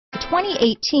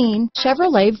2018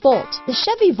 Chevrolet Volt. The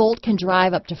Chevy Volt can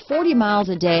drive up to 40 miles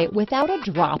a day without a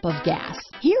drop of gas.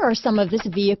 Here are some of this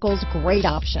vehicle's great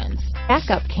options: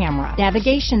 backup camera,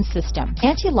 navigation system,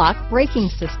 anti-lock braking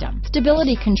system,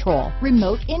 stability control,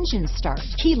 remote engine start,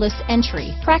 keyless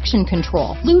entry, traction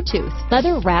control, Bluetooth,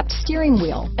 leather-wrapped steering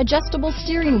wheel, adjustable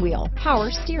steering wheel, power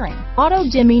steering,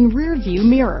 auto-dimming rear view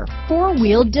mirror,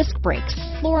 four-wheel disc brakes,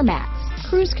 floor mats,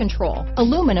 cruise control,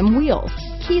 aluminum wheels,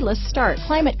 keyless start,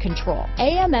 climate control,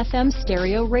 AM/FM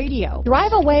stereo radio.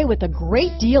 Drive away with a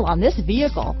great deal on this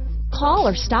vehicle. Call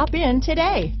or stop in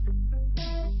today.